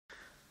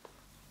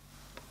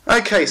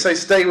Okay, so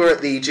today we're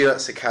at the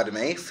Airless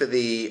Academy for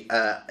the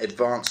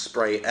Advanced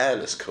Spray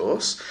Airless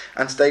course,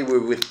 and today we're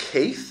with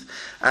Keith.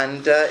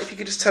 And if you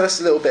could just tell us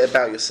a little bit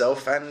about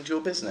yourself and your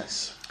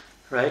business.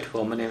 Right,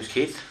 well, my name's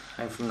Keith.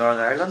 I'm from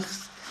Northern Ireland.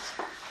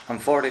 I'm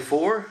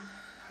 44.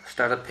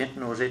 Started painting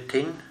when I was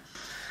 18.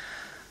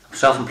 I'm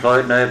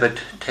self-employed now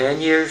about 10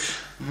 years.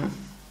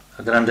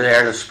 I got into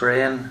airless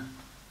spraying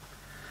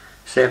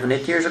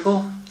 7-8 years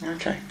ago.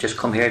 Okay. Just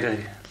come here to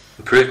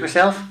improve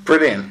myself.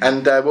 Brilliant.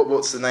 And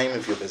what's the name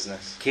of your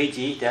business?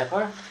 KG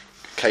Decor.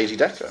 KG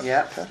Decor?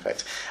 Yeah.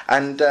 Perfect.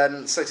 And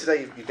so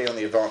today you've been on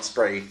the Advanced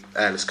Spray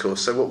Airless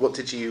course. So what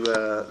did you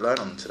learn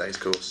on today's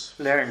course?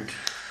 Learned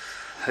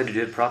how to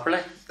do it properly,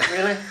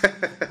 really.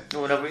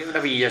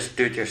 Whenever you just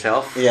do it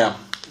yourself, yeah,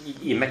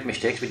 you make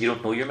mistakes, but you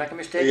don't know you're making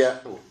mistakes. Yeah.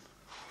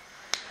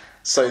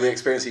 So the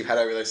experience you've had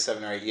over those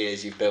 7 or 8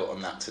 years, you've built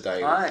on that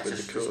today with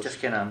the course. It's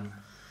just kind of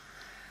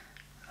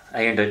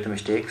ironed out the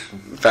mistakes.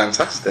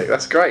 Fantastic,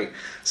 that's great.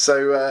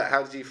 So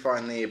how did you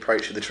find the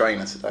approach of the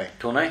trainer today?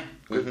 Tony,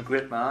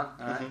 great man.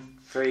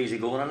 Very easy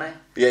going, isn't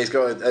he? Yeah, he's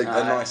got a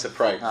nice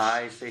approach.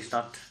 He's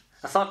not.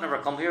 I thought never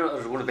come here. It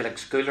was going to be like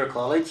school or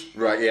college.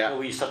 Right, yeah. So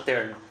we sit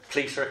there and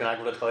police her, can I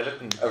go to the toilet?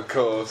 And of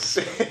course.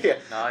 Yeah.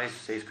 No,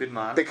 he's a good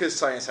man. Because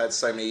Tony's had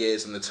so many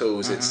years on the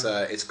tools,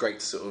 it's great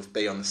to sort of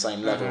be on the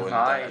same level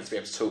and to be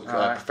able to talk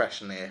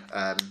professionally.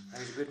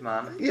 He's a good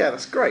man. Yeah,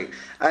 that's great.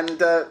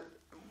 And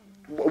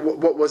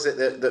what was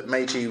it that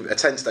made you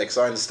attend today? Because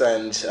I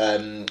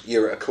understand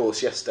you were at a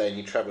course yesterday and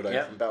you travelled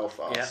over from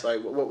Belfast. Yeah. So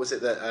what was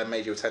it that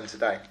made you attend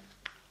today?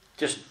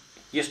 Just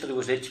yesterday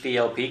was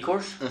HVLP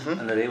course,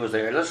 and today was the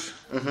Airless.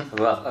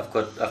 Well, I've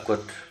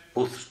got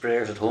both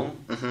sprayers at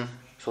home,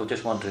 so I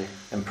just want to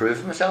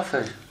improve myself.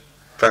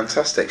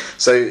 Fantastic.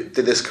 So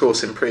did this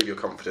course improve your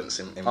confidence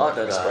in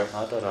working with spray?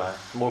 I did.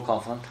 More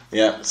confident.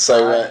 Yeah.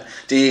 So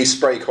do you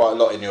spray quite a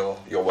lot in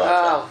your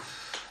work?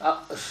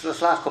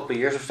 This last couple of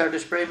years I've started to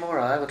spray more.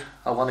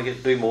 I want to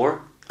do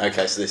more.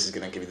 Okay, so this is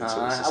going to give you the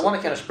tools. I want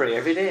to kind of spray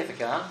every day if I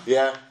can.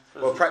 Yeah.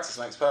 Well, practice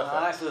makes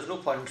perfect. So there's no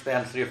point in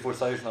spending 3,000 or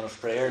 4,000 on a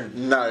sprayer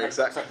and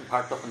exactly. sitting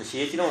parked up in the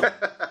shade, you know.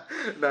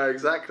 No,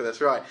 exactly.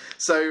 That's right.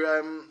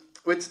 So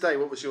with today,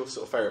 what was your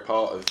sort of favourite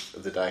part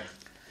of the day?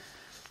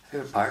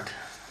 Favourite part?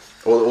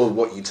 Or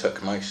what you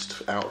took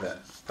most out of it?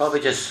 Probably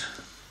just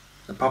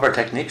the proper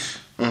techniques.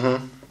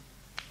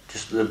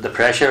 Just the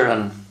pressure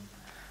and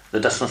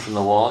the distance from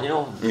the wall, you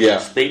know. Yeah.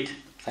 Speed,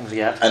 things like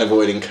that. And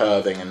avoiding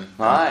curving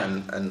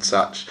and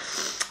such.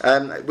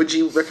 Would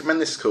you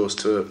recommend this course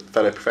to a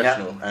fellow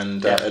professional?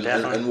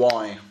 Yeah. And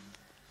why?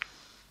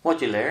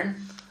 What you learn.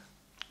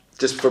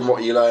 Just from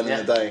what you learn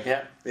in the day.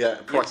 Yeah. Yeah.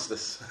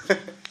 Priceless.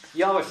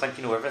 You always think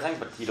you know everything,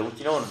 but you don't.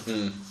 You know.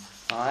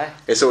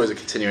 It's always a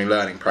continuing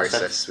learning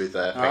process with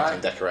painting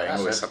and decorating.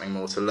 Always something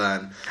more to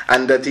learn.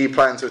 And do you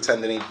plan to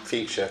attend any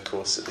future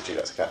courses at the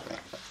Airless Academy?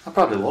 I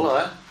probably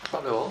will.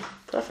 Probably will.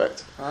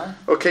 Perfect.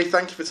 Okay,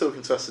 thank you for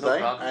talking to us today. No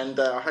problem. And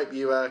I hope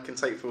you can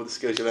take forward the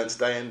skills you learned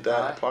today and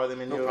apply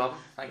them in your... No problem.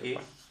 Thank you.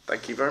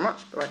 Thank you very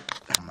much. Bye.